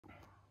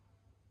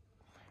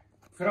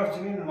Good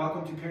afternoon and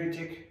welcome to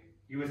Puritech.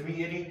 You're with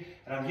me, Eddie,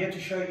 and I'm here to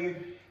show you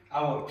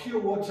our Pure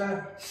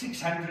Water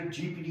 600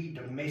 GPD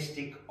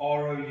domestic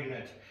RO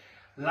unit.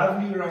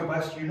 Lovely,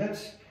 robust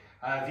units.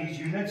 These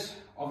units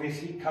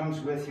obviously comes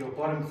with your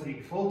bottom three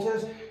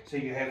filters. So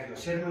you have your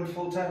sediment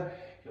filter,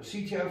 your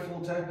CTO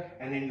filter,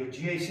 and then your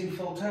GAC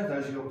filter.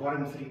 Those are your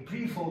bottom three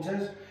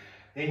pre-filters.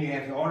 Then you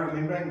have your RO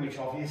membrane, which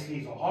obviously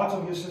is the heart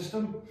of your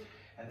system.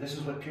 And this is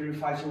what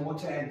purifies your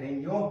water. And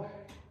then your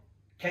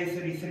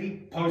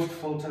K33 post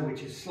filter,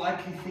 which is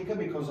slightly thicker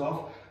because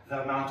of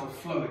the amount of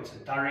flow. It's a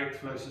direct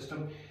flow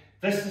system.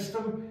 This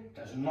system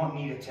does not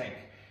need a tank.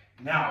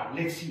 Now,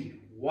 let's see,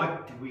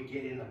 what do we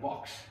get in the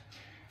box?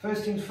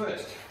 First things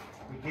first,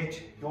 we get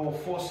your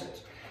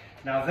faucet.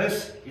 Now,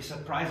 this is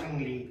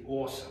surprisingly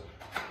awesome.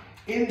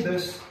 In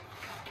this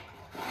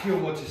Pure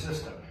Water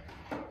system,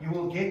 you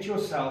will get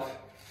yourself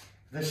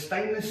the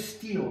stainless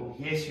steel,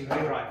 yes, you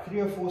heard right,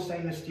 304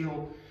 stainless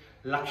steel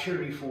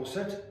luxury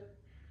faucet.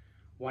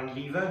 One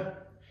lever,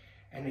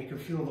 and you can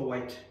feel the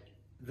weight.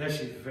 This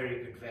is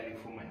very good value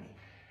for money.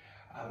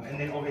 And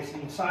then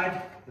obviously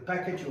inside the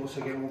package you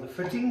also get all the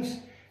fittings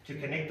to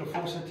connect the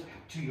faucet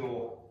to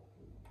your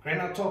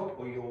granite top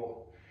or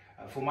your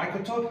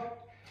formica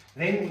top.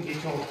 Then you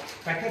get your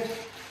packet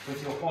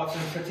with your parts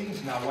and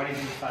fittings. Now, what is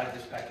inside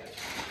this package?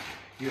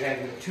 You have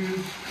your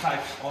two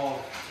types of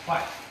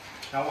pipe.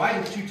 Now, why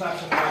the two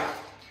types of pipe?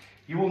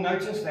 You will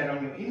notice that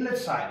on your inlet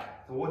side,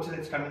 the water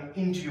that's coming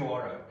into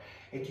your RO,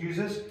 it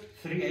uses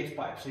 3/8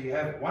 pipe. So you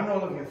have one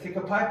roll of your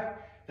thicker pipe.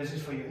 This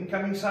is for your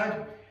incoming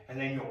side, and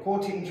then your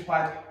 1/4-inch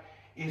pipe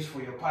is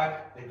for your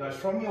pipe that goes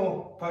from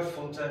your post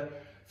filter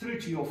through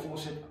to your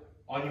faucet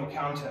on your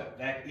counter.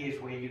 That is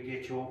where you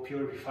get your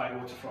purified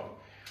water from.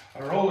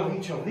 A roll of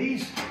each of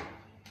these.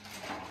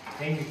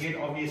 Then you get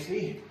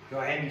obviously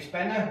your handy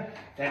spanner.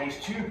 That is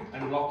to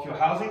unlock your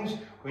housings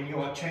when you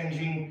are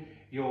changing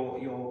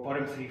your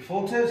bottom three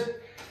filters.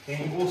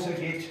 Then you also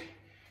get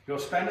your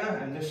spanner,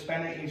 and this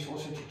spanner is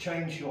also to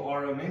change your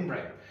RO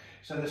membrane.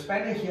 So the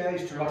spanner here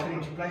is to lock it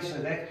into place so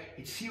that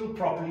it's sealed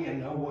properly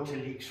and no water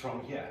leaks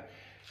from here.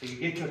 So you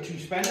get your two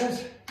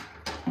spanners.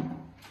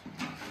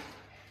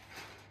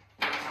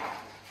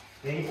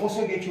 Then you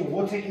also get your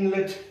water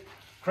inlet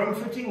chrome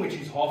fitting, which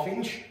is 1/2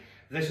 inch.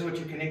 This is what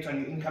you connect on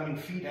your incoming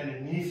feed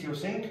underneath your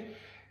sink,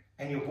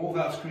 and your ball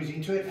valve screws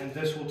into it, and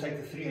this will take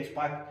the 3/8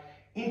 pipe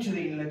into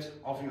the inlet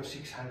of your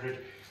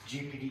 600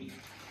 GPD.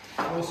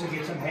 You also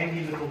get some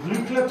handy little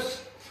blue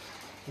clips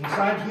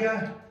inside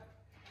here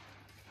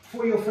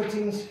for your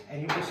fittings,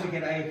 and you also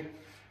get a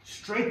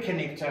straight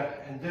connector,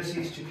 and this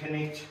is to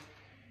connect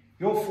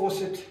your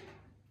faucet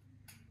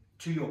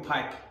to your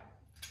pipe.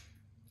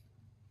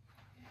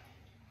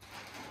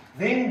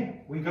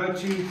 Then we go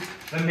to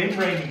the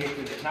membrane you get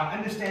with it. Now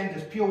understand,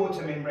 this Pure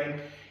Water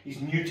membrane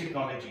is new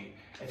technology.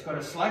 It's got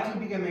a slightly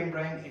bigger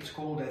membrane. It's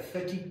called a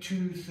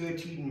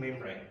 3213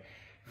 membrane.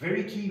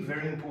 Very key,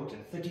 very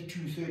important,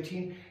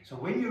 3213. So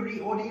when you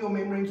reorder your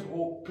membranes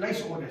or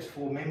place orders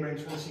for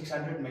membranes for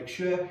 600, make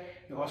sure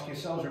you ask your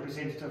sales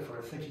representative for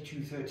a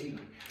 3213.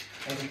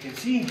 As you can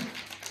see,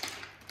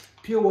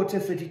 Pure Water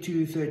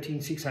 3213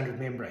 600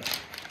 membrane.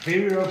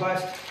 Very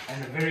robust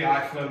and a very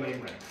high flow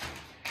membrane.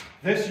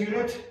 This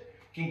unit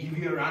can give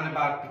you around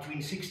about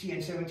between 60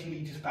 and 70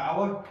 liters per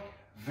hour.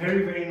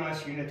 Very, very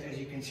nice unit, as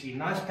you can see.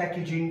 Nice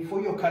packaging for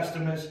your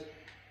customers.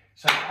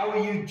 So how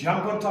will you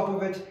jump on top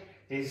of it?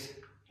 There's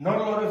not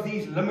a lot of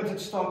these, limited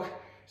stock.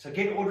 So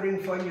get ordering,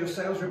 phone your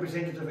sales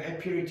representative at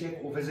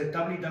Puritech or visit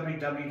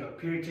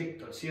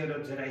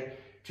www.puritech.co.za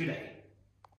today.